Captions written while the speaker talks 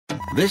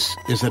This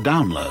is a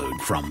download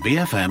from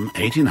BFM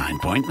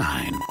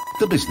 89.9,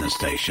 the business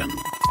station.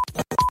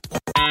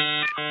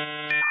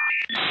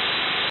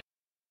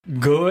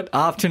 Good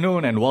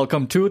afternoon and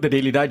welcome to the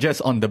Daily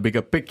Digest on The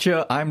Bigger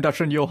Picture. I'm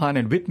Darshan Johan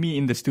and with me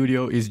in the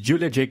studio is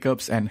Julia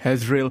Jacobs and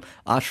Hezril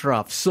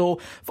Ashraf. So,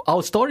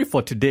 our story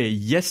for today.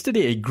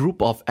 Yesterday, a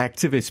group of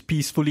activists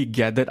peacefully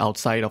gathered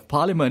outside of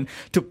Parliament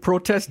to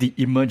protest the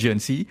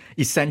emergency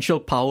Essential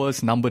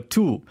Powers Number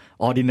 2,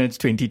 Ordinance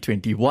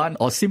 2021,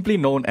 or simply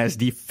known as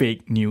the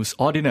Fake News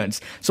Ordinance.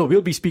 So,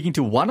 we'll be speaking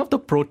to one of the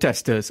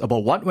protesters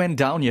about what went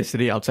down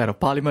yesterday outside of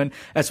Parliament,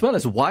 as well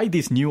as why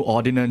this new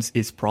ordinance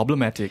is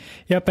problematic.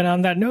 Yep, and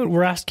on that note,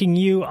 we're asking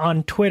you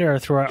on Twitter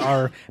through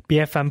our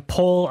BFM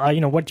poll,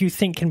 what do you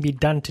think can be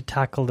done to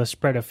tackle the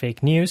spread of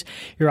fake news?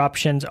 Your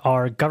options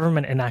are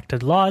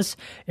government-enacted laws,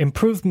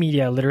 improved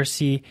media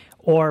literacy,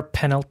 or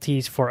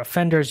penalties for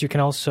offenders. You can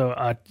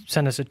also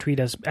send us a tweet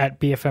at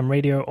BFM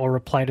Radio or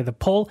reply to the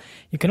poll.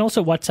 You can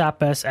also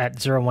WhatsApp us at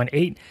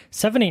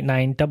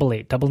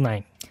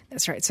 018-789-8899.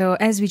 That's right. So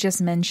as we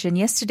just mentioned,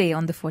 yesterday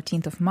on the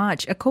 14th of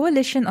March, a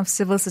coalition of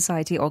civil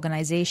society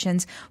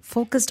organizations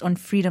focused on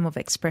freedom of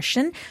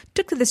expression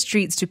took to the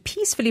streets to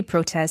peacefully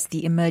protest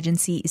the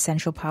Emergency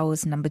Essential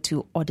Powers Number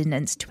 2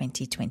 Ordinance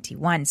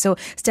 2021. So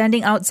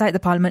standing outside the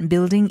Parliament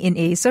building in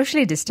a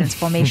socially distanced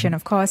formation,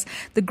 of course,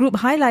 the group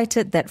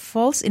highlighted that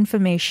false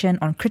information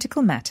on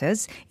critical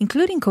matters,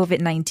 including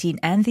COVID-19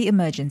 and the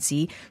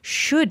emergency,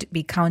 should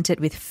be countered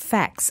with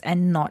facts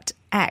and not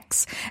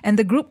acts. And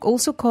the group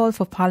also called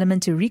for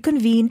Parliament to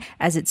reconvene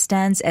as it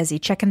stands as a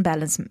check and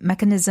balance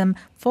mechanism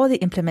for the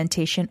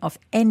implementation of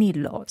any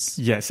laws.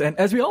 Yes, and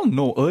as we all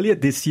know, earlier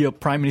this year,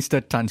 Prime Minister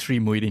Tan Sri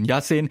Muhyiddin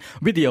Yassin,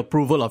 with the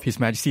approval of His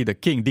Majesty the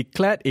King,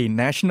 declared a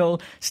national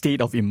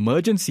state of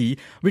emergency,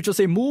 which was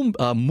a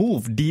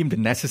move deemed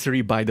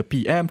necessary by the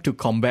PM to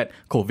combat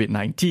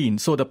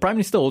COVID-19. So the Prime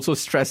Minister also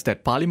stressed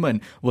that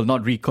Parliament will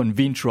not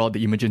reconvene throughout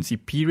the emergency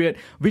period,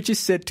 which is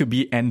said to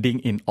be ending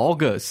in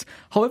August.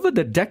 However,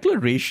 the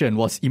declaration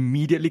was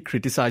immediately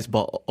criticized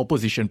by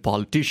opposition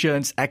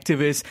politicians,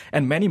 activists,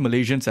 and many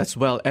Malaysians as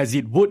well, as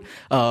it would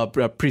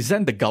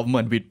present the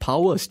government with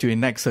powers to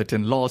enact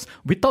certain laws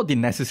without the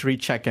necessary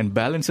check and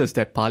balances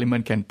that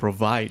Parliament can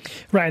provide.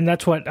 Right, and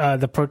that's what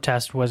the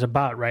protest was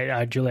about,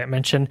 right? Juliet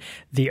mentioned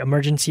the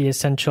Emergency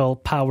Essential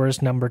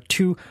Powers Number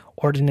 2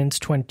 Ordinance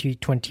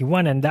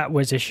 2021, and that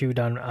was issued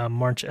on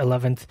March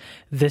 11th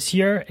this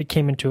year. It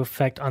came into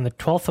effect on the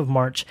 12th of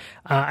March,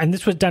 and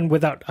this was done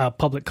without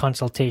public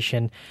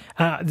consultation.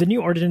 The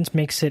new ordinance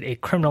makes it a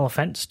criminal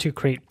offense to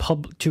create,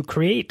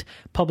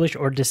 publish,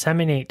 or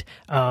disseminate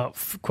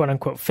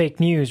quote-unquote fake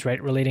news,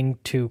 right, relating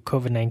to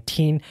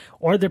COVID-19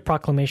 or the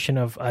proclamation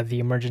of the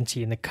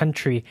emergency in the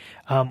country,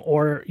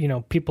 or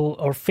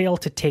fail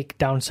to take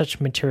down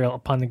such material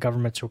upon the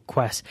government's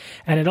request.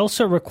 And it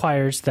also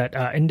requires that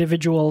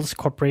individuals,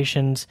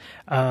 corporations,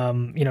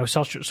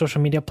 social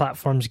media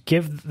platforms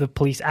give the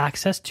police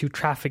access to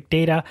traffic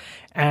data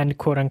and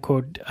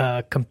quote-unquote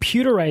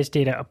computerized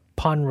data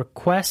upon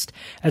request,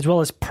 as well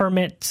as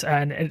permits,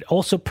 and it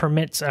also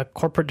permits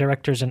corporate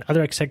directors and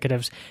other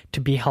executives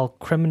to be held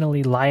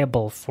criminally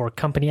liable for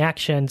company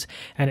actions,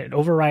 and it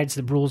overrides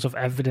the rules of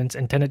evidence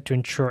intended to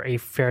ensure a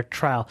fair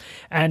trial.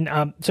 And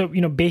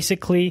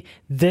basically,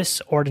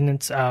 this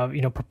ordinance,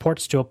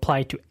 purports to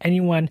apply to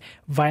anyone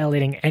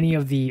violating any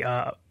of the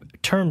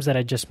terms that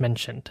I just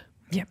mentioned.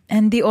 Yeah,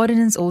 and the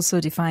ordinance also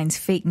defines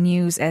fake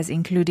news as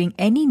including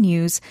any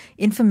news,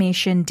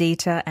 information,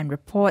 data, and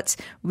reports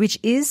which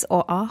is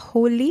or are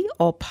wholly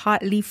or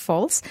partly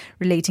false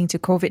relating to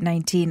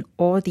COVID-19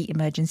 or the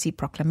emergency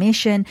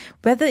proclamation,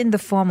 whether in the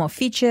form of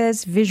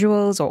features,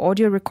 visuals, or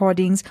audio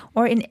recordings,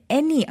 or in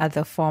any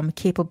other form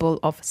capable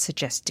of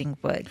suggesting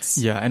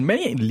words. Yeah, and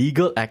many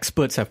legal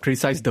experts have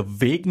criticized the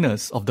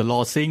vagueness of the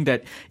law, saying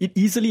that it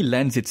easily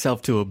lends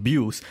itself to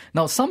abuse.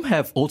 Now, some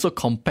have also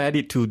compared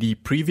it to the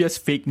previous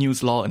fake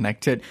news law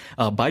enacted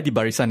by the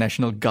Barisan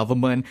National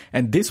Government,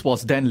 and this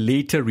was then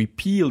later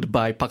repealed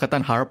by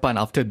Pakatan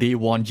Harapan after they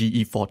won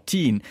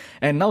GE14.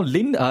 And now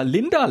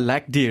Linda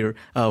Lakdir,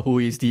 who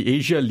is the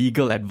Asia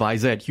legal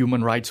advisor at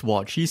Human Rights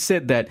Watch, she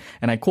said that,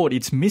 and I quote,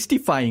 "It's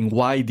mystifying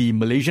why the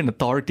Malaysian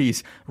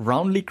authorities,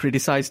 roundly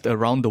criticized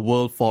around the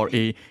world for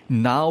a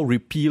now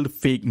repealed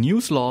fake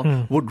news law,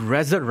 would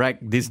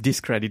resurrect this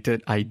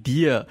discredited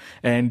idea.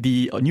 And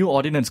the new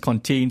ordinance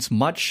contains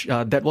much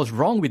that was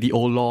wrong with the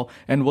old law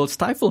and will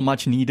stifle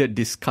much needed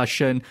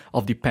discussion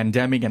of the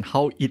pandemic and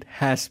how it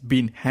has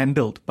been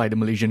handled by the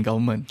Malaysian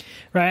government."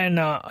 Right, and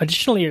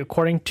additionally,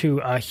 according to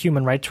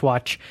Human Rights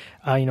Watch,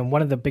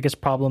 one of the biggest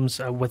problems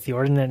with the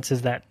ordinance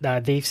is that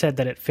they've said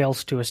that it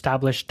fails to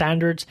establish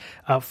standards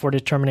for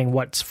determining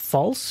what's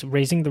false,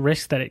 raising the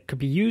risk that it could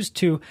be used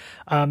to,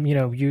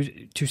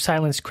 to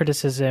silence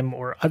criticism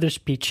or other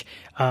speech,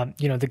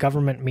 the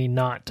government may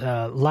not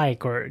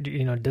like or,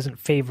 doesn't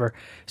favor.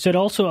 So it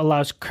also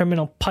allows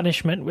criminal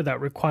punishment without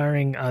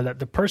requiring that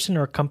the person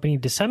or company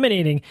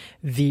disseminating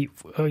the,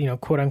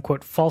 quote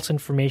unquote, false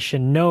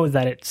information know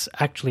that it's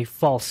actually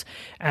false.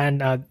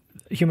 And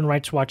Human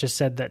Rights Watch has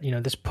said that,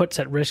 this puts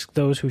at risk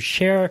those who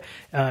share,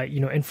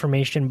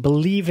 information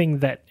believing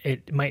that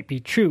it might be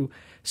true.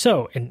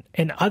 So,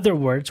 in other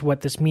words,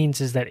 what this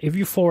means is that if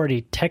you forward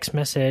a text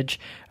message,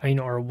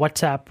 or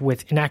WhatsApp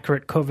with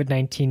inaccurate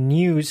COVID-19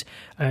 news,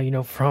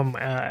 from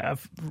a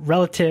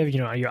relative,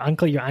 your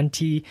uncle, your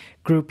auntie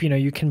group,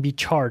 you can be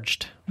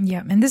charged.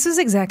 Yeah, and this is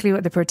exactly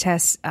what the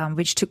protest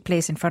which took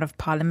place in front of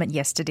Parliament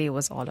yesterday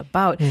was all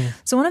about.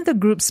 So one of the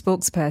group's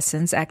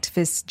spokespersons,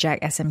 activist Jack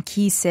S.M.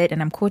 Key, said,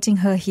 and I'm quoting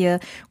her here,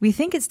 "We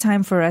think it's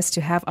time for us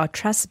to have our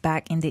trust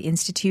back in the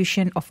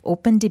institution of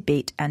open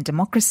debate and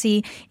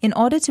democracy in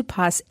order to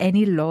pass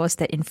any laws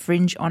that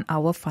infringe on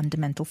our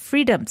fundamental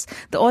freedoms.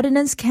 The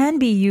ordinance can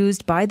be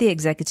used by the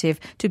executive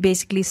to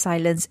basically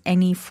silence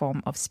any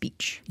form of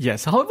speech."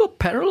 Yes, however,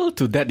 parallel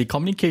to that, the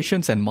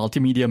Communications and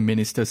Multimedia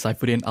Minister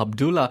Saifuddin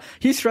Abdullah,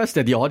 he stressed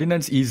that the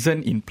ordinance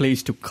isn't in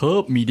place to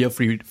curb media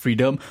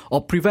freedom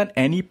or prevent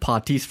any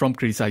parties from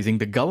criticizing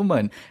the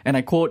government. And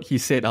I quote, he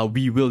said,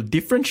 "We will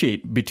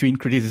differentiate between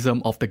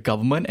criticism of the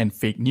government and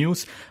fake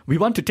news. We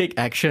want to take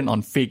action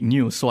on fake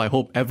news. So I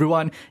hope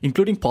everyone,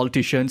 including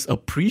politicians,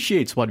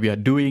 appreciates what we are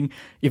doing.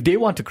 If they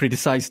want to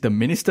criticize the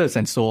ministers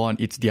and so on,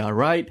 it's their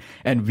right.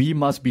 And we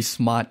must be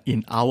smart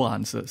in our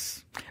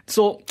answers."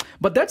 So,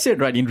 but that's it,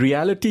 right? In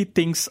reality,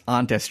 things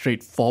aren't as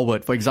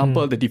straightforward. For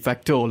example, the de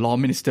facto law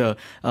minister,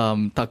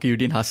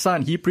 Taqiyuddin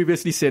Hassan, he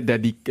previously said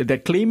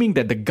that claiming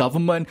that the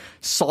government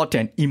sought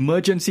an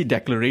emergency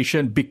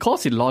declaration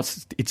because it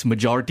lost its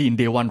majority in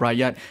Dewan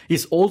Rakyat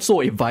is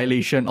also a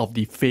violation of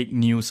the fake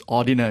news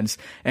ordinance.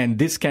 And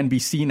this can be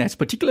seen as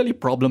particularly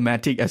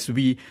problematic as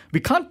we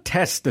can't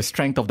test the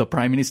strength of the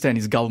Prime Minister and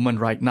his government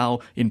right now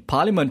in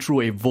Parliament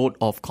through a vote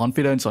of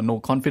confidence or no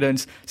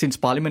confidence, since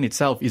Parliament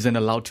itself isn't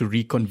allowed to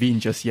reconvene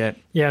just yet.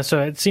 Yeah,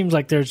 so it seems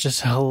like there's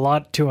just a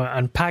lot to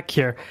unpack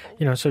here.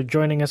 So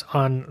joining us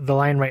on the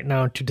line right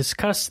now to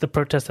discuss the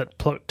protest that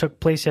took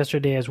place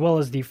yesterday as well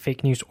as the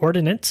fake news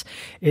ordinance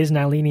is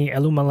Nalini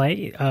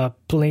Elumalai.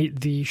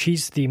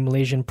 She's the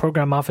Malaysian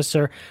program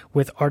officer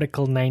with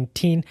Article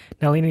 19.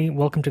 Nalini,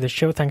 welcome to the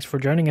show. Thanks for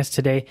joining us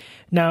today.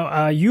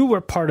 Now, you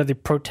were part of the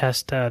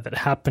protest that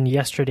happened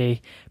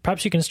yesterday.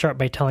 Perhaps you can start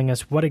by telling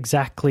us what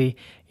exactly,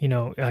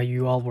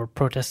 you all were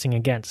protesting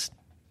against.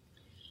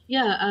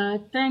 Yeah,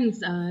 thanks,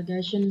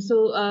 Darshan.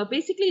 So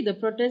basically, the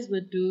protests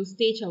were to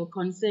stage our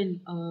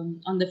concern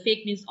on the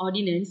fake news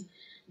ordinance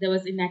that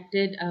was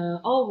enacted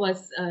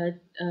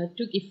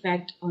took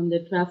effect on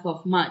the 12th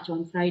of March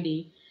on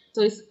Friday.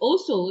 So it's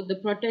also, the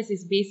protest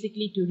is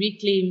basically to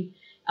reclaim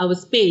our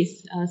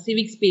space,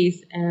 civic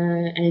space,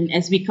 and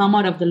as we come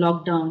out of the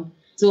lockdown.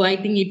 So I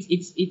think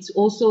it's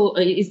also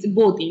it's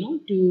both,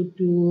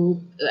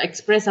 to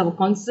express our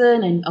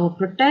concern and our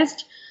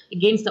protest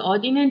against the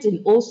ordinance,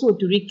 and also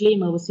to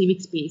reclaim our civic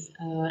space,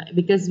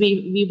 because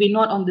we've been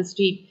not on the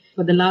street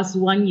for the last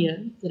 1 year.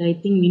 That I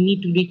think we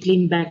need to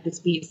reclaim back the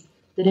space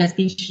that has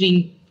been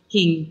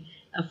shrinking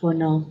for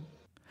now.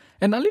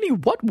 And Nalini,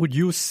 what would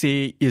you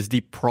say is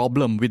the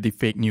problem with the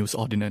fake news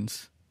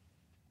ordinance?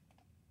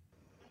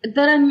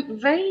 There are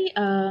very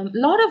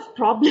lot of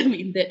problem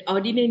in that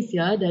ordinance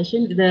here,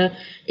 Darshan.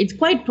 It's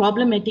quite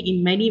problematic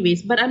in many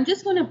ways, but I'm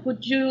just going to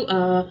put you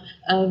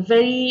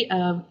very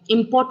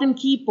important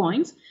key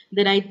points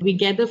that we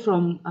gather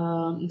from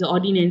the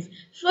ordinance.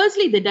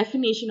 Firstly, the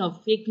definition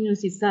of fake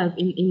news itself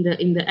in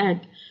the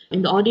act,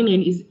 in the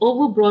ordinance, is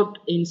overbroad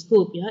in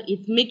scope. Yeah,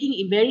 it's making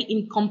it very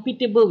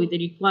incompatible with the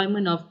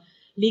requirement of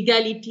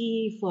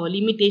legality for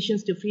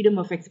limitations to freedom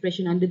of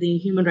expression under the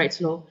human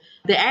rights law.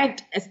 The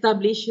Act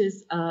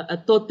establishes a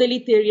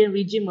totalitarian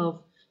regime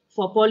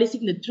for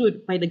policing the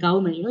truth by the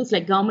government. It's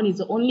like government is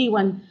the only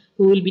one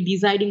who will be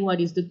deciding what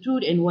is the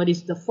truth and what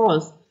is the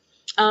false.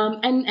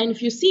 And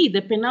if you see,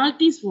 the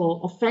penalties for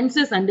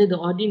offences under the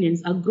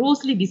ordinance are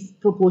grossly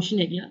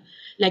disproportionate. Yeah,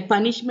 like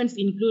punishments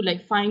include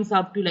like fines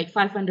up to like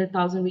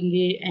 500,000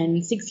 ringgit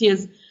and 6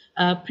 years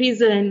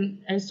prison.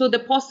 And so the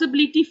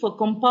possibility for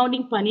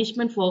compounding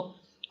punishment for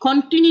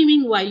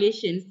continuing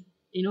violations,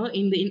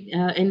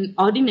 in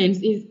ordinance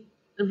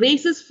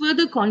raises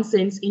further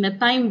concerns in a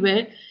time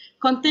where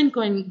content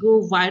can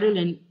go viral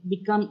and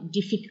become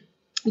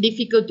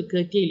difficult to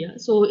curtail. Yeah?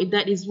 So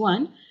that is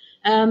one.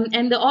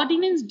 And the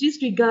ordinance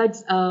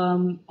disregards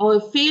or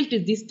fail to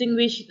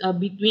distinguish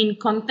between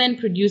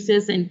content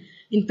producers and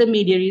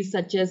intermediaries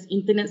such as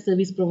internet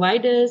service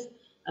providers,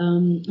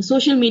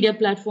 social media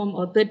platform,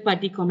 or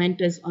third-party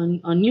commenters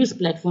on news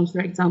platforms, for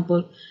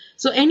example.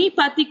 So any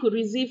party could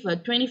receive a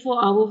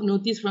 24-hour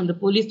notice from the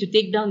police to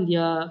take down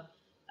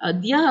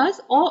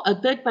theirs or a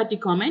third-party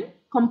comment,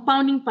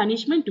 compounding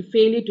punishment to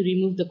failure to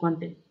remove the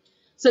content.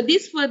 So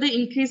this further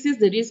increases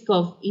the risk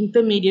of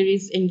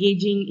intermediaries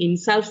engaging in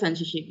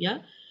self-censorship. Yeah,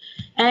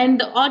 and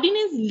the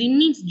ordinance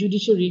limits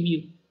judicial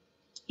review.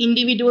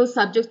 Individuals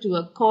subject to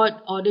a court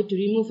order to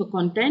remove a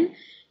content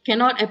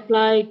cannot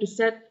apply to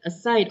set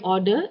aside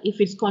order if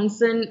it's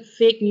concerned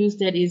fake news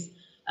that is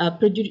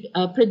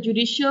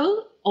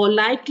prejudicial or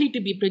likely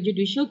to be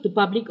prejudicial to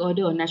public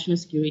order or national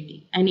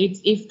security. And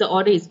it's if the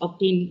order is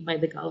obtained by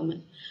the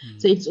government.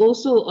 So it's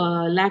also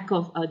a lack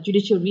of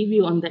judicial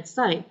review on that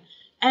side.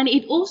 And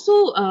it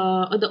also,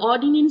 the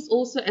ordinance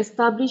also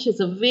establishes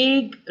a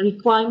vague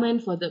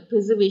requirement for the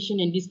preservation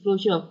and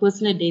disclosure of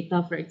personal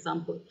data, for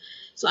example.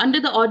 So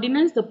under the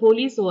ordinance, the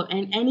police or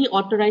any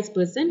authorized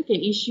person can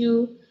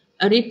issue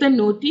a written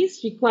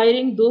notice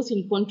requiring those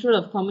in control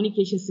of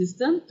communication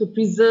system to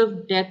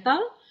preserve data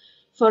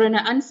for an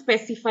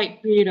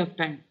unspecified period of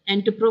time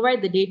and to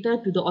provide the data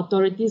to the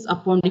authorities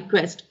upon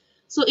request.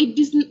 So it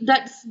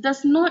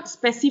does not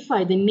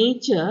specify the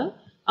nature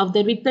of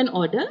the written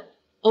order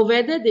or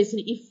whether there's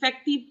an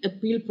effective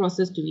appeal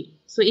process to it.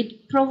 So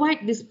it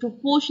provides this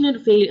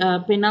proportionate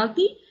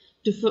penalty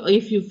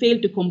if you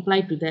fail to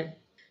comply to that.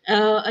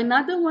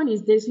 Another one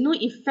is there's no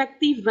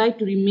effective right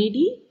to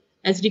remedy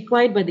as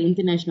required by the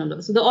international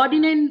law. So the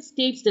ordinance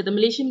states that the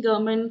Malaysian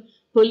government,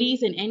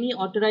 police and any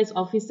authorized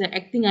officer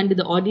acting under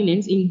the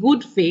ordinance in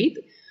good faith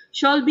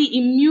shall be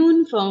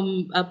immune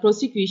from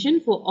prosecution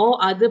for all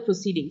other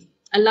proceedings,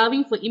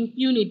 allowing for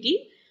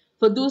impunity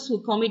for those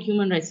who commit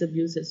human rights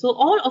abuses. So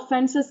all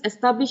offences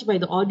established by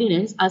the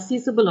ordinance are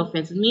seizable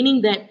offences,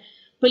 meaning that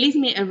police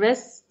may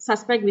arrest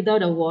suspect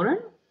without a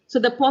warrant. So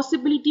the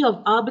possibility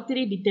of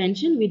arbitrary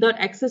detention without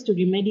access to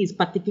remedy is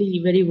particularly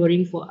very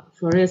worrying for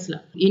us.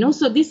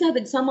 So these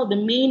are some of the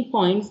main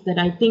points that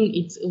I think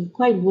it's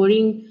quite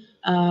worrying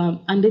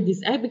under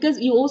this act, because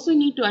you also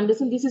need to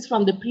understand this is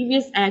from the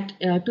previous act,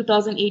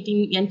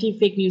 2018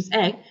 Anti-Fake News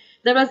Act,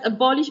 that was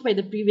abolished by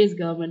the previous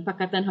government,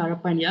 Pakatan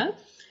Harapan, yeah.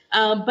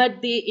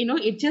 But they,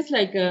 it's just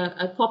like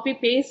a copy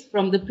paste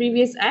from the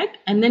previous act,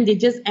 and then they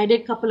just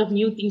added a couple of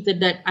new things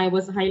that I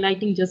was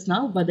highlighting just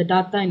now about the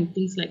data and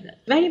things like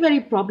that. Very,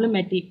 very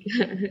problematic,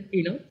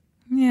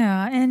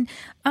 Yeah, and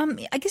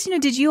I guess,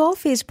 did you all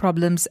face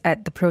problems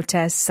at the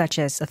protests, such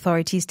as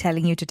authorities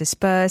telling you to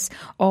disperse,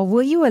 or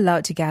were you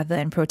allowed to gather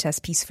and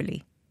protest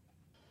peacefully?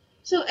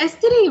 So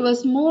yesterday it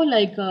was more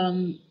like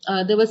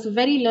there was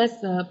very less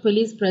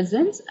police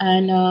presence,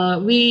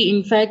 and we,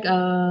 in fact,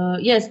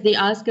 yes, they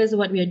asked us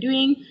what we are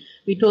doing.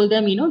 We told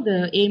them,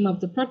 the aim of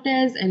the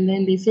protest, and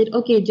then they said,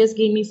 okay, just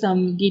give me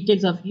some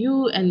details of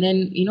you, and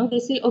then, they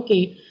say,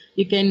 okay,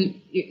 you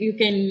can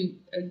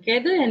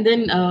gather, and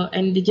then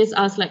and they just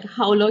ask like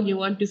how long you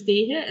want to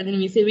stay here, and then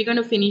we say we're going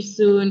to finish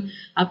soon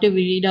after we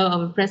read out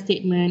our press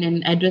statement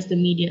and address the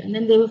media, and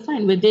then they were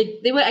fine, but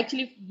they were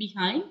actually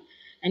behind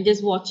and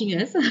just watching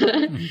us.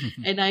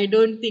 And I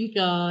don't think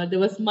there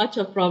was much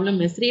of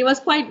problem yesterday.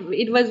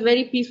 It was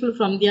very peaceful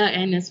from their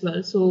end as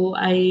well. So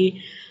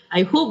I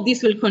hope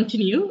this will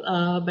continue,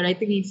 but I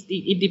think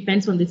it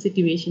depends on the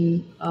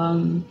situation.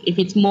 If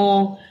it's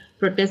more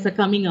protests are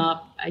coming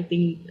up, I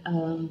think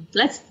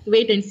let's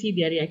wait and see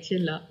their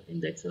reaction,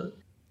 and that's all.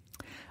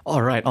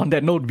 All right. On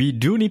that note, we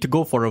do need to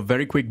go for a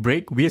very quick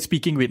break. We are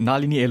speaking with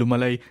Nalini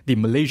Elumalai, the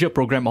Malaysia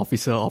Program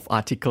Officer of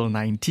Article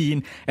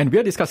 19, and we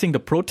are discussing the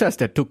protest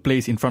that took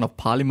place in front of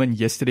Parliament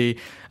yesterday,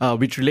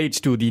 which relates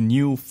to the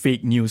new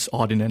fake news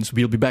ordinance.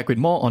 We'll be back with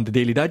more on the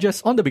Daily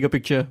Digest on The Bigger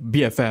Picture,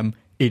 BFM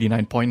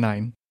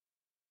 89.9.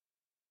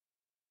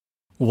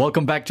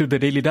 Welcome back to the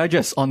Daily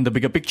Digest on The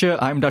Bigger Picture.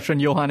 I'm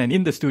Dashran Johan, and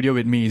in the studio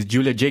with me is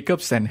Julia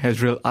Jacobs and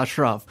Hezril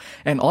Ashraf.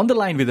 And on the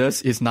line with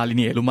us is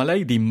Nalini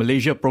Elumalai, the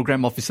Malaysia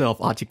Program Officer of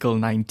Article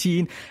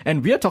 19.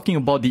 And we are talking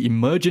about the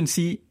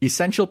Emergency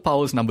Essential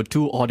Powers No.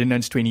 2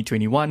 Ordinance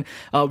 2021,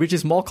 which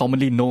is more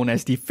commonly known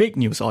as the Fake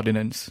News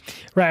Ordinance.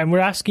 Right, and we're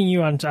asking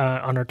you on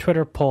our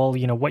Twitter poll,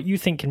 what you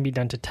think can be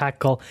done to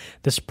tackle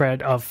the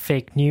spread of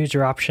fake news.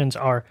 Your options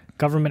are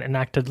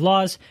government-enacted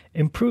laws,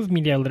 improved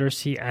media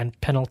literacy, and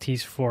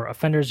penalties for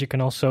offenders. You can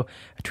also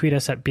tweet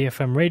us at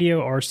BFM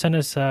Radio or send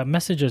us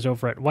messages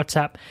over at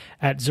WhatsApp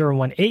at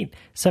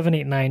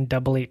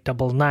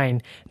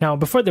 018-789-8899. Now,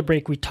 before the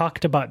break, we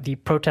talked about the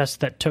protests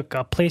that took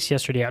place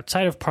yesterday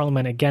outside of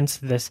Parliament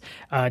against this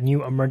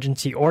new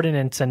emergency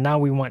ordinance, and now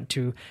we want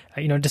to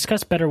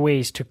discuss better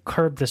ways to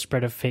curb the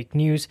spread of fake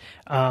news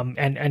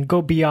and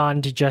go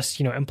beyond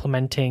just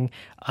implementing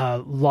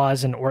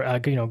laws and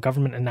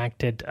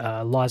government-enacted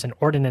laws and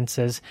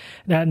ordinances.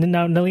 Now,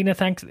 Nalina,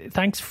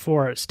 thanks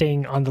for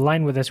staying on the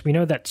line with us. We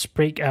know that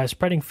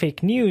spreading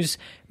fake news,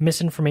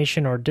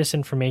 misinformation, or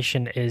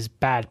disinformation is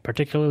bad,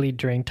 particularly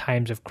during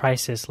times of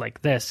crisis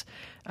like this.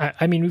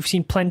 We've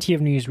seen plenty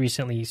of news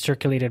recently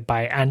circulated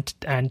by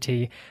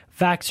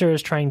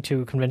anti-vaxxers trying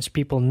to convince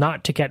people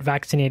not to get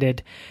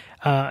vaccinated,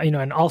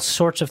 and all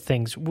sorts of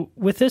things.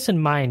 With this in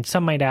mind,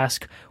 some might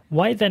ask,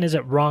 why then is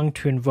it wrong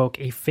to invoke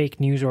a fake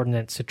news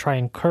ordinance to try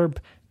and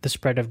curb the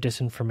spread of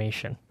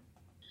disinformation?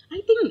 I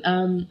think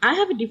I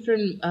have a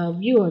different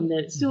view on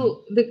that.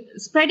 So the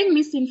spreading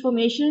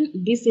misinformation,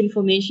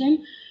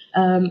 disinformation,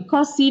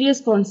 cause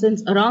serious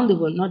concerns around the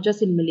world, not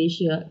just in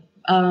Malaysia.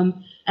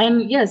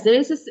 And yes, there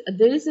is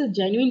a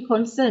genuine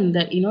concern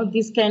that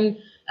this can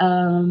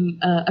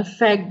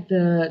affect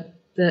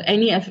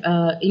any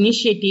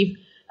initiative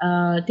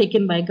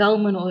taken by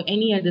government or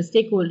any other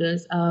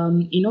stakeholders,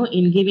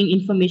 in giving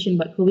information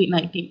about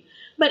COVID-19.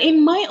 But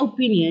in my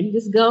opinion,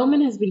 this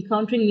government has been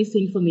countering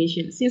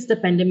misinformation since the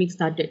pandemic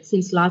started,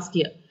 since last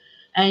year.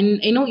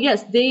 And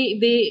yes,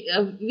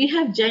 we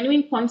have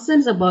genuine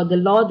concerns about the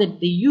law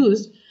that they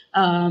used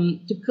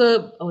to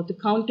curb or to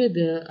counter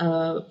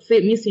the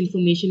fake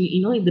misinformation,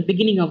 in the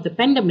beginning of the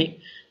pandemic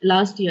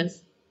last year.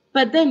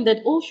 But then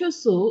that also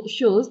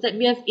shows that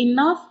we have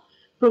enough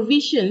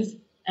provisions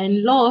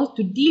and laws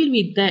to deal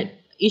with that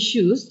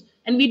issues,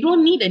 and we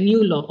don't need a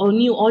new law or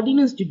new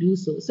ordinance to do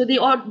so. So they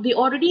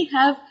already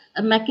have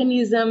a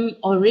mechanism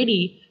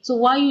already. So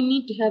why you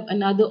need to have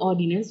another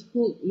ordinance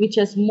which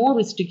has more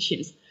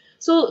restrictions?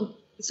 So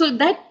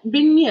that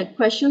brings me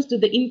questions to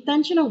the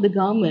intention of the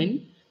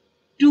government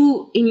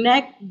to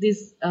enact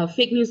this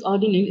fake news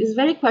ordinance is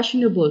very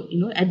questionable,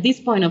 at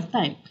this point of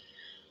time.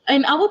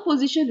 And our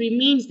position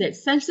remains that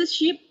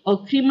censorship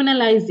or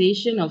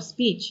criminalization of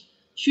speech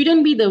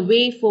shouldn't be the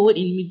way forward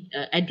in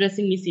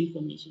addressing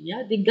misinformation.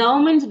 Yeah, the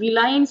government's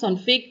reliance on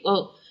fake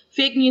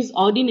news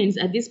ordinance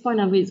at this point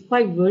of it is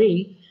quite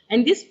worrying.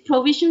 And these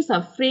provisions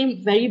are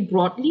framed very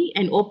broadly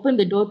and open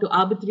the door to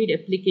arbitrary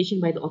application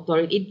by the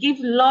authority. It gives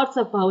lots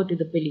of power to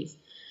the police.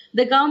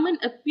 The government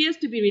appears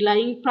to be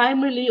relying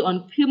primarily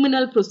on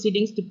criminal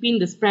proceedings to pin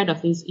the spread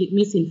of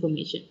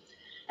misinformation.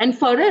 And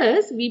for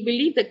us, we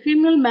believe that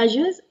criminal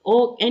measures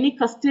or any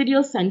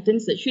custodial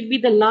sentence should be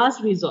the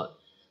last resort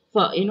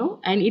for,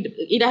 and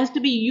it has to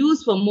be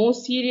used for more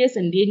serious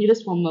and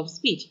dangerous form of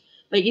speech.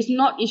 But it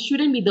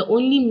shouldn't be the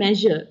only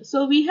measure.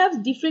 So we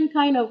have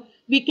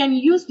we can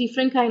use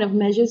different kind of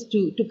measures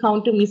to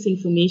counter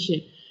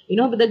misinformation.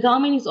 But the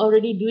government is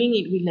already doing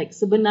it with like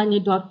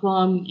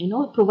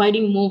sebenarnya.com,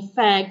 providing more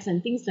facts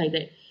and things like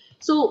that.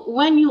 So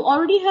when you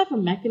already have a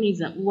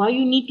mechanism, why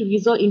you need to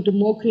resort into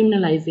more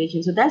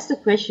criminalization? So that's the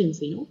questions,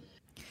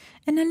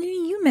 And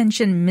Nalini, you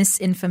mentioned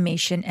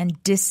misinformation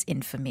and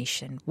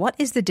disinformation. What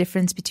is the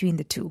difference between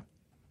the two?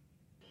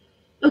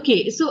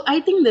 Okay, so I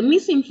think the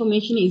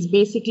misinformation is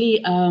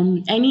basically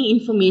any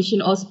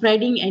information or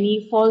spreading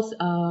any false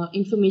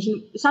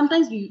information.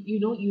 Sometimes you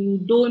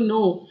don't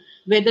know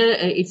whether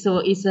it's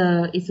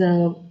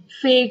a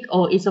fake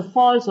or it's a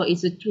false or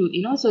it's a truth.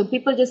 So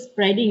people just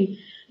spreading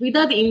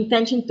without the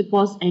intention to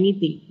cause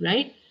anything,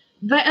 right?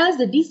 Whereas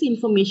the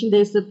disinformation,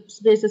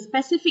 there's a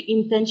specific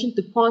intention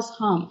to cause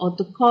harm or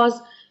to cause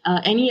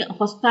any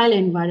hostile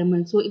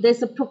environment. So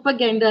there's a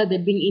propaganda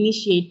that's being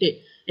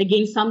initiated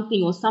against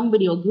something or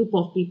somebody or group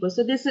of people.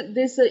 So there's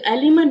an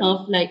element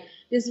of like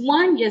this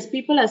one, yes,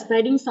 people are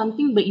spreading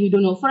something, but you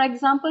don't know. For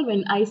example,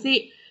 when I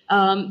say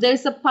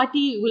there's a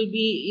party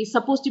is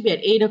supposed to be at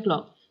 8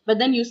 o'clock, but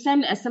then you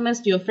send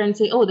SMS to your friend,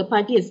 say, oh, the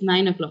party is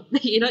 9 o'clock.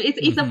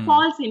 It's a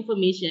false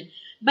information.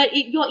 But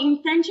your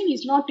intention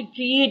is not to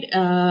create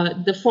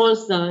the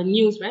false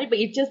news, right? But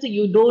it's just that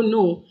you don't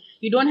know.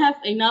 You don't have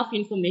enough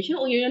information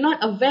or you're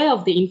not aware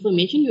of the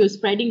information you're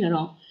spreading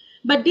around.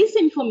 But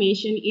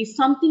disinformation is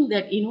something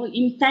that,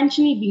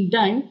 intentionally being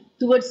done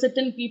towards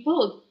certain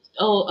people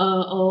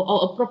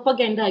or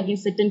propaganda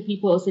against certain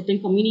people or certain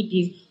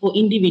communities or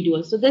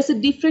individuals. So there's a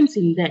difference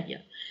in that,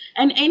 yeah.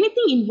 And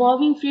anything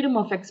involving freedom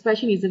of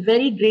expression is a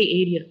very gray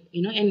area,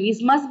 and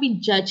it must be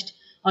judged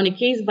on a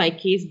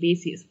case-by-case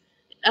basis.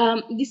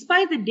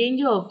 Despite the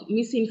danger of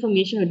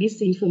misinformation or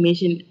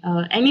disinformation,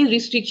 any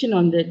restriction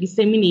on the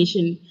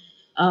dissemination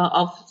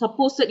of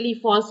supposedly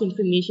false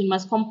information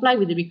must comply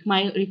with the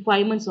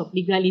requirements of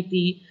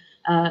legality,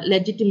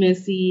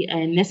 legitimacy,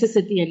 and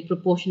necessity and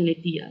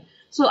proportionality.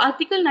 So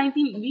Article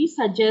 19, we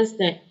suggest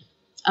that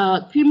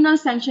criminal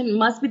sanction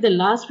must be the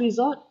last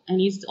resort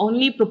and is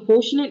only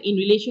proportionate in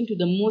relation to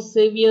the most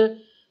severe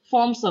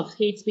forms of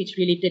hate speech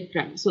related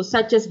crimes, so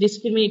such as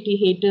discriminatory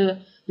hatred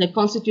that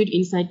constitute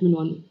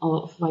incitement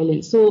of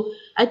violence. So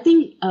I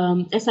think,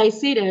 as I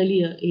said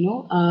earlier,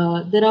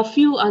 there are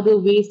few other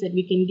ways that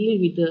we can deal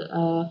with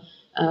the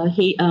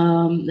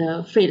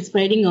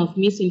spreading of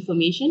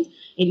misinformation,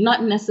 and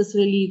not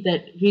necessarily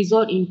that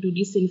resort into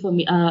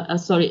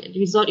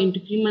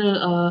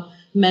criminal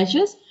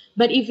measures.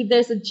 But if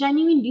there's a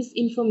genuine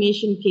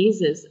disinformation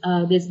cases,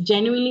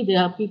 there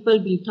are people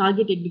being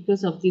targeted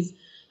because of this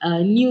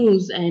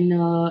news and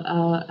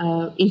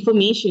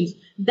informations,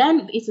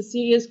 then it's a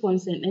serious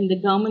concern and the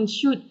government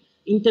should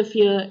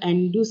interfere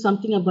and do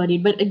something about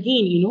it. But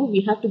again,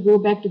 we have to go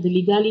back to the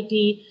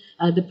legality,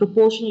 the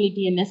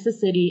proportionality and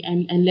necessary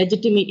and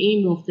legitimate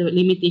aim of the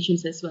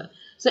limitations as well.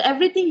 So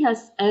everything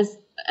has as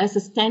a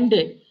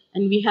standard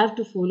and we have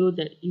to follow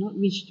that.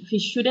 We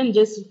shouldn't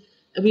just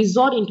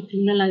resort into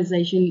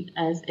criminalization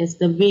as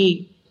the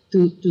way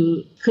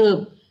to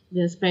curb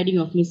the spreading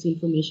of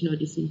misinformation or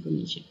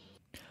disinformation.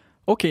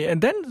 Okay,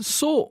 and then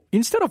so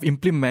instead of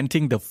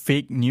implementing the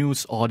fake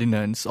news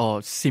ordinance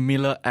or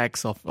similar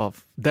acts of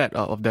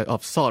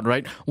sort,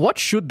 right? What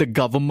should the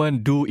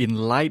government do in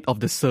light of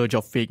the surge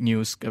of fake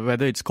news,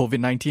 whether it's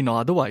COVID-19 or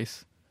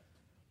otherwise?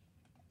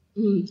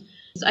 So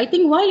I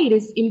think while it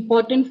is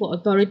important for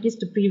authorities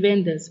to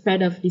prevent the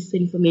spread of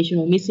disinformation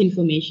or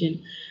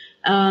misinformation,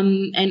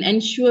 and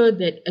ensure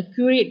that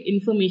accurate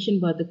information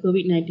about the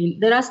COVID-19,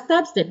 there are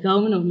steps that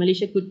government of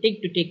Malaysia could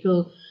take to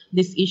tackle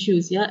these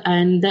issues,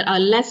 and that are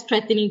less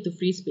threatening to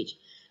free speech.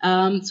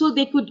 So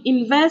they could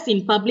invest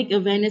in public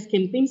awareness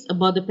campaigns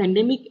about the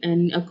pandemic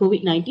and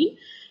COVID-19,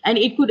 and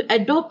it could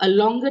adopt a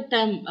longer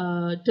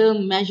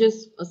term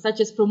measures such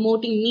as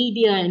promoting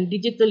media and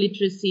digital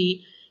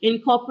literacy,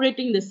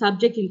 incorporating the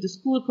subject into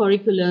school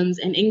curriculums,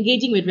 and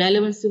engaging with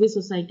relevant civil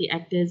society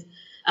actors.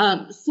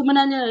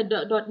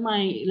 Sebenarnya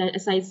 .my,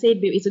 as I said,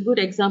 it's a good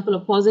example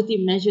of positive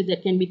measure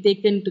that can be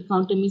taken to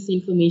counter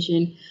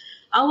misinformation.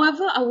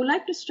 However, I would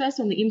like to stress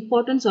on the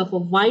importance of a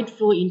wide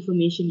flow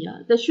information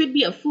here. There should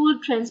be a full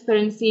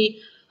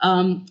transparency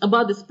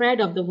about the spread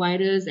of the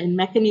virus and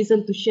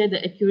mechanism to share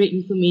the accurate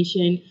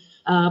information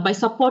by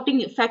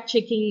supporting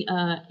fact-checking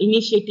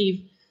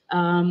initiative.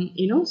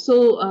 And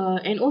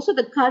also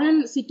the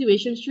current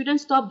situation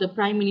shouldn't stop the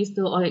Prime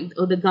Minister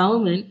or the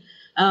government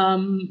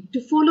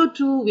to follow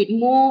through with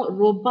more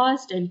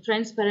robust and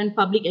transparent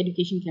public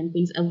education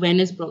campaigns,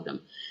 awareness program.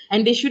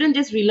 And they shouldn't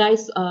just rely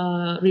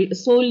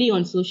solely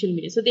on social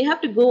media. So they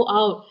have to go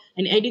out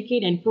and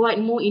educate and provide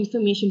more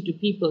information to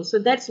people. So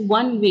that's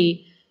one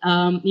way,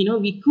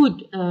 we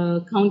could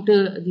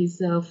counter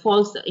this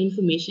false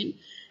information.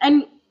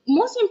 And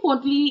most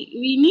importantly,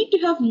 we need to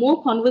have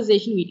more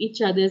conversation with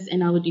each other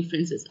and our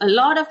differences. A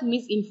lot of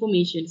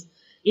misinformations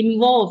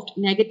involved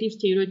negative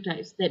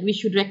stereotypes that we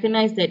should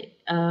recognize that,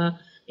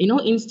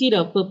 instead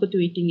of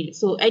perpetuating it.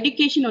 So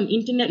education on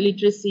internet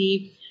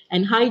literacy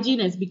and hygiene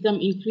has become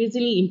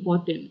increasingly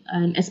important,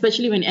 and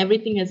especially when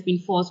everything has been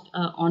forced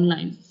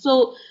online.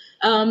 So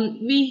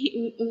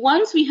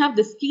once we have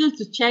the skills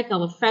to check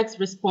our facts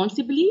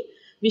responsibly,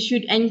 we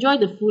should enjoy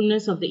the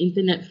fullness of the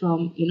internet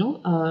from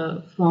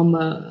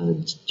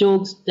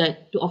jokes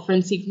to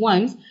offensive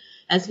ones,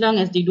 as long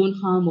as they don't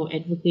harm or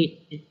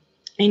advocate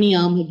any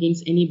harm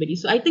against anybody.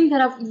 So I think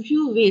there are a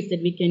few ways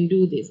that we can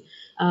do this.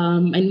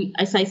 And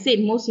as I said,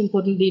 most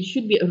importantly, it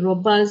should be a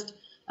robust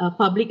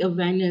public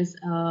awareness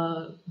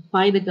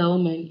by the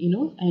government,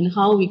 and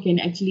how we can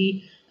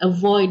actually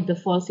avoid the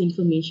false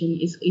information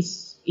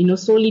is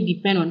solely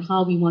depend on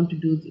how we want to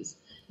do this,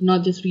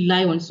 not just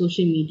rely on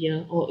social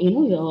media or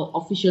your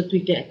official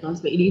Twitter accounts,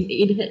 but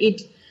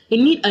it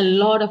need a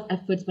lot of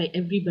efforts by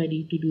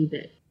everybody to do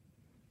that.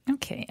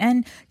 Okay,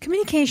 and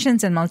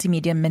Communications and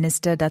Multimedia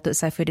Minister Datuk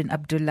Saifuddin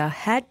Abdullah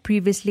had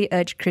previously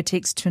urged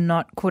critics to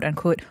not,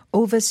 quote-unquote,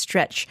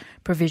 overstretch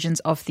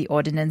provisions of the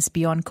ordinance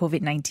beyond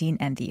COVID-19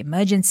 and the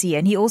emergency.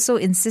 And he also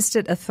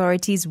insisted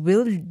authorities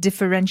will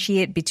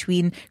differentiate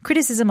between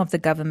criticism of the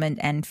government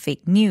and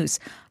fake news.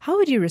 How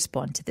would you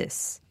respond to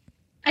this?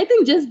 I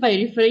think just by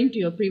referring to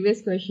your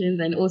previous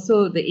questions and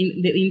also the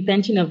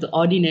intention of the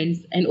ordinance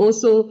and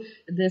also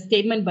the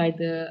statement by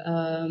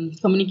the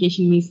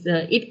communication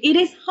minister, it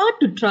is hard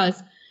to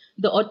trust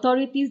the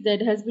authorities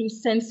that has been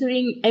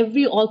censoring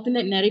every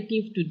alternate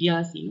narrative to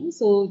theirs.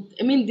 So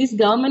I mean, this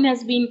government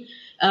has been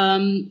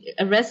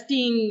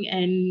arresting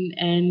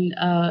and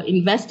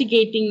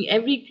investigating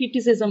every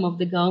criticism of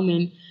the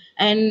government,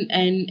 and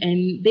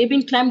they've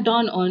been clamped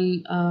down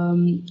on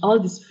all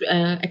this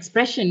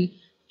expression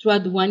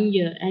throughout the 1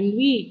 year. And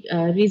we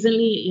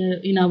recently,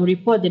 in our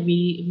report that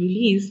we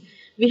released,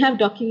 we have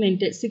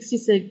documented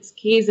 66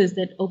 cases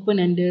that open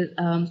under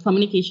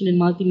Communication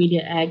and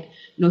Multimedia Act,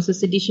 and also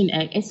Sedition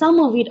Act. And some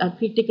of it are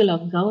critical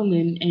of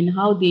government and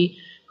how they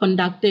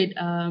conducted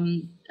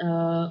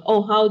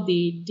or how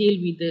they deal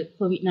with the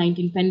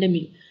COVID-19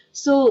 pandemic.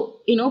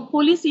 So,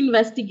 police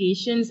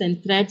investigations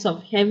and threats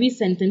of heavy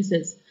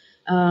sentences,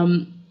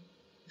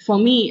 for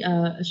me,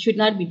 should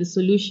not be the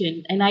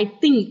solution. And I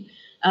think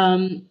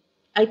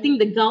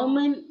the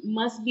government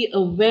must be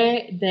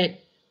aware that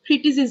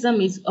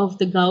criticism is of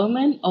the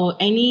government or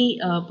any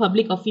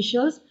public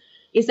officials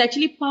is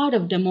actually part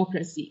of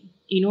democracy.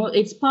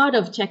 It's part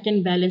of check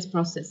and balance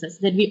processes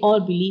that we all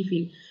believe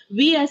in.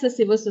 We as a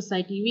civil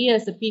society, we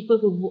as the people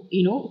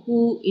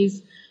who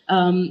is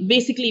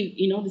basically,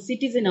 the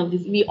citizen of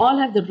this, we all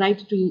have the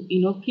right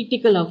to,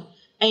 critical of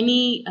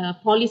any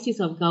policies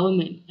of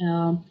government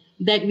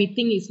that we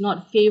think is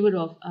not favor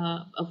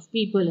of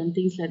people and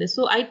things like that.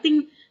 So I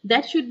think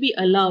that should be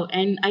allowed.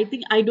 And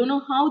I don't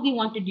know how they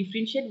want to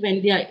differentiate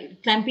when they are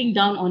clamping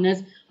down on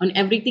us on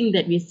everything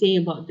that we say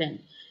about them.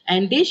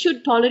 And they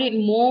should tolerate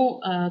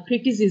more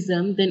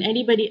criticism than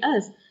anybody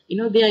else.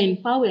 They are in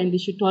power and they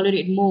should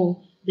tolerate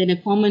more than a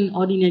common,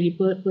 ordinary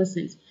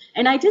person.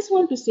 And I just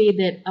want to say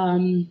that,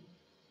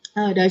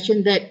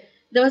 Darshan, that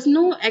there was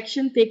no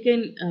action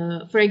taken,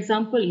 for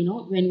example,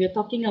 when we're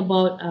talking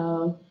about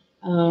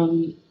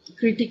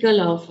critical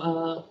of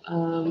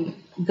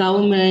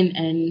government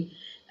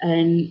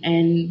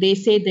and they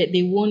say that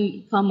they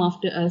won't come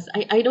after us.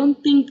 I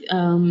don't think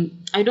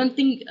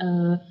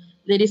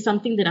that is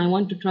something that I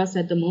want to trust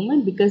at the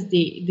moment, because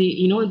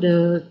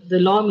the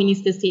law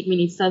minister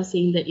statement itself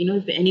saying that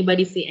if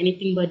anybody say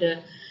anything but a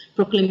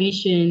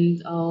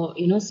proclamation or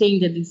saying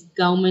that this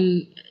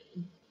government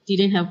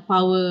didn't have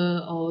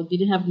power or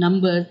didn't have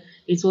numbers,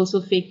 it's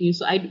also fake news.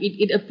 So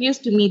it appears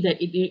to me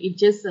that it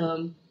just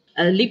a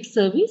lip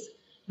service.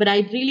 But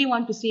I really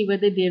want to see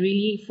whether they're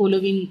really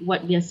following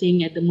what they're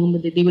saying at the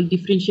moment, that they will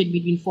differentiate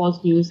between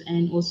false news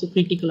and also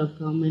critical of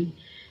government.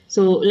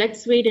 So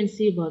let's wait and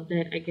see about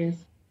that, I guess.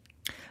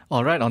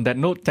 All right, on that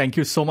note, thank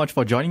you so much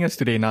for joining us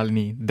today,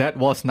 Nalini. That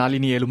was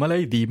Nalini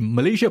Elumalai, the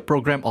Malaysia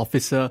Program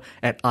Officer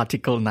at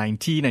Article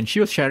 19, and she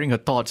was sharing her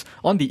thoughts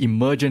on the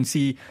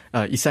Emergency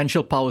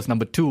Essential Powers No.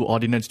 2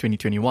 Ordinance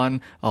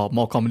 2021,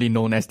 more commonly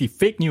known as the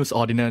Fake News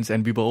Ordinance,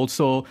 and we were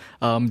also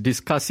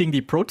discussing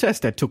the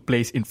protest that took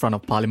place in front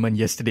of Parliament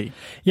yesterday.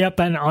 Yep,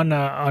 and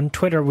on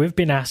Twitter, we've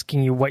been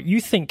asking you what you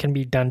think can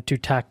be done to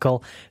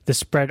tackle the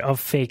spread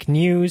of fake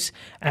news,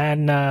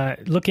 and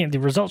looking at the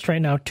results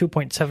right now,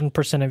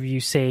 2.7% of you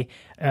say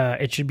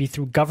it should be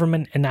through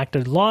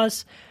government-enacted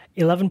laws.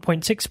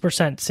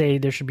 11.6% say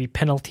there should be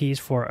penalties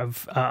for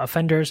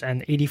offenders,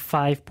 and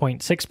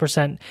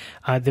 85.6%,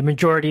 the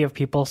majority of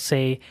people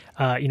say,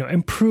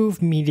 improve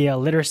media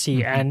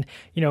literacy. And,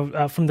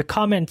 from the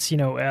comments,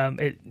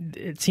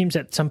 it seems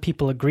that some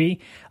people agree.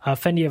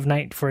 Fendi of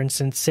Night, for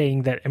instance,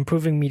 saying that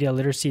improving media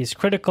literacy is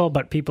critical,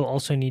 but people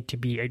also need to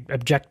be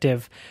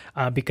objective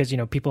because,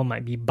 people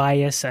might be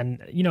biased,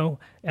 and,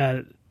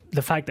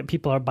 the fact that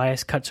people are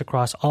biased cuts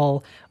across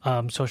all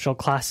social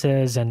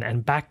classes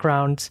and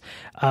backgrounds.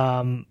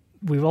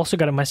 We've also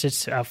got a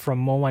message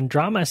from Mo1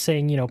 Drama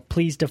saying,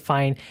 please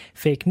define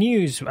fake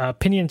news.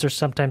 Opinions are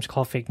sometimes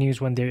called fake news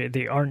when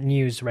they aren't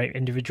news, right?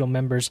 Individual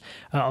members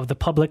of the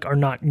public are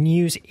not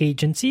news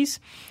agencies.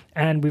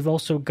 And we've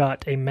also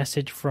got a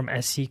message from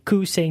SC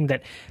Koo saying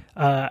that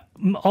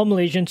all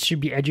Malaysians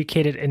should be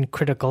educated in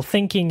critical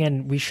thinking,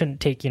 and we shouldn't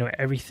take,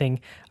 everything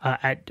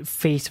at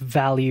face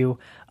value.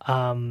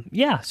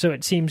 So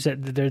it seems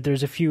that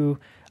there's a few.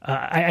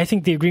 I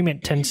think the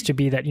agreement tends to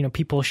be that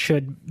people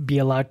should be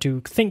allowed to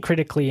think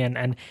critically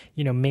and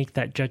make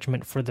that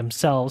judgment for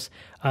themselves.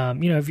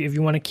 If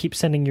you want to keep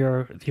sending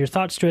your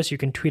thoughts to us, you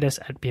can tweet us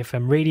at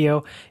BFM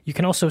Radio. You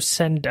can also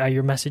send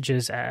your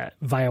messages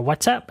via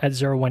WhatsApp at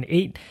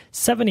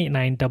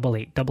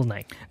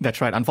 018-789-8899.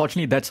 That's right.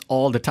 Unfortunately, that's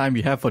all the time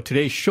we have for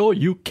today's show.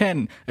 You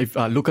can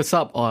look us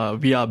up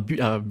via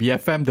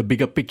BFM, The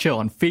Bigger Picture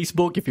on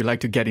Facebook. If you'd like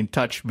to get in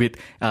touch with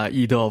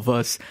either of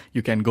us,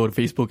 you can go to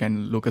Facebook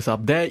and look us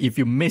up there. If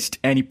you missed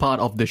any part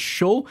of the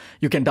show,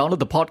 you can download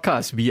the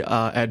podcast. We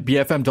are at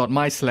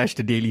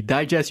bfm.my/The Daily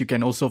Digest. You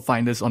can also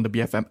find us on the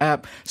BFM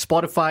app,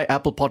 Spotify,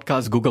 Apple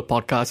Podcasts, Google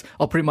Podcasts,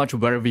 or pretty much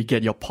wherever you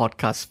get your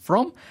podcasts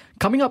from.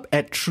 Coming up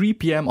at 3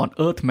 p.m. on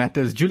Earth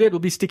Matters, Juliet will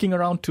be sticking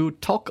around to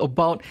talk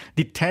about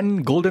the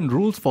 10 golden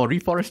rules for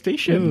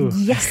reforestation. Ooh.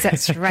 Yes,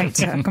 that's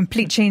right. A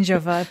complete change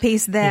of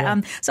pace there.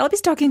 Yeah. So I'll be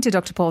talking to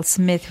Dr. Paul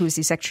Smith, who's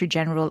the Secretary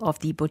General of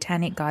the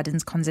Botanic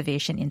Gardens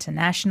Conservation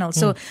International.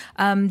 So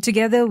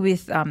together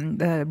with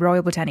the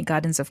Royal Botanic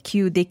Gardens of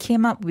Kew, they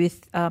came up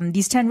with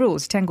these 10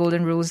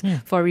 golden rules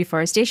for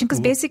reforestation.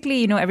 Because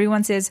basically,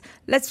 everyone says,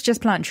 let's just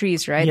plant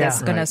trees, right? Yeah,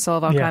 that's going to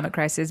solve our climate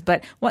crisis.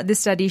 But what this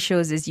study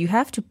shows is you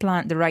have to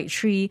plant the right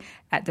tree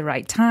at the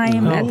right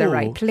time, at the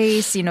right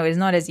place. It's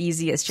not as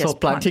easy as just So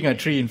planting a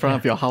tree in front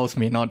of your house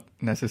may not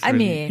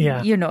necessarily...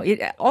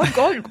 all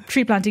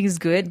tree planting is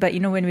good, but,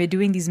 when we're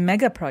doing these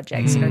mega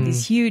projects,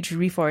 these huge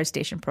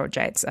reforestation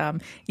projects,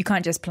 you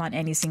can't just plant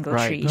any single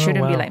tree. It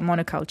shouldn't be like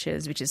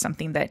monocultures, which is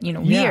something that,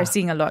 we are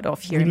seeing a lot of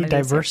here in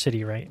Malaysia.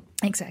 Diversity, right?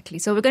 Exactly.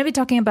 So we're going to be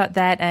talking about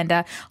that.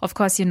 And of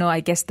course, I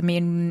guess the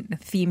main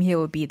theme here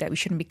will be that we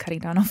shouldn't be cutting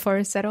down our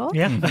forests at all.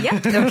 Yeah.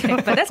 Okay.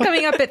 But that's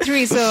coming up at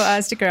 3.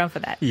 So stick around for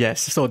that.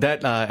 Yes. So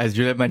that, as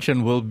Juliet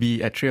mentioned, will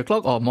be at 3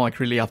 o'clock, or more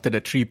accurately after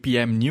the 3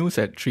 p.m. news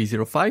at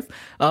 3:05.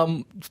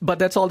 But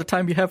that's all the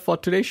time we have for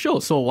today's show.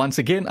 So once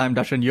again, I'm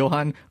Darshan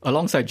Johan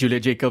alongside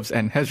Juliet Jacobs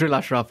and Hazril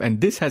Ashraf.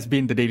 And this has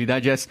been the Daily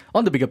Digest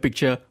on The Bigger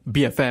Picture,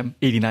 BFM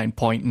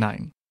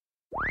 89.9.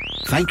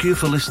 Thank you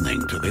for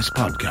listening to this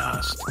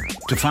podcast.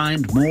 To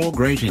find more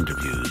great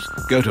interviews,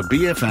 go to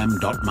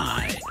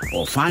bfm.my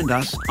or find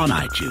us on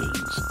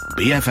iTunes.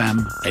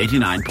 BFM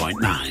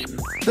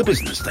 89.9, the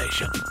business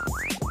station.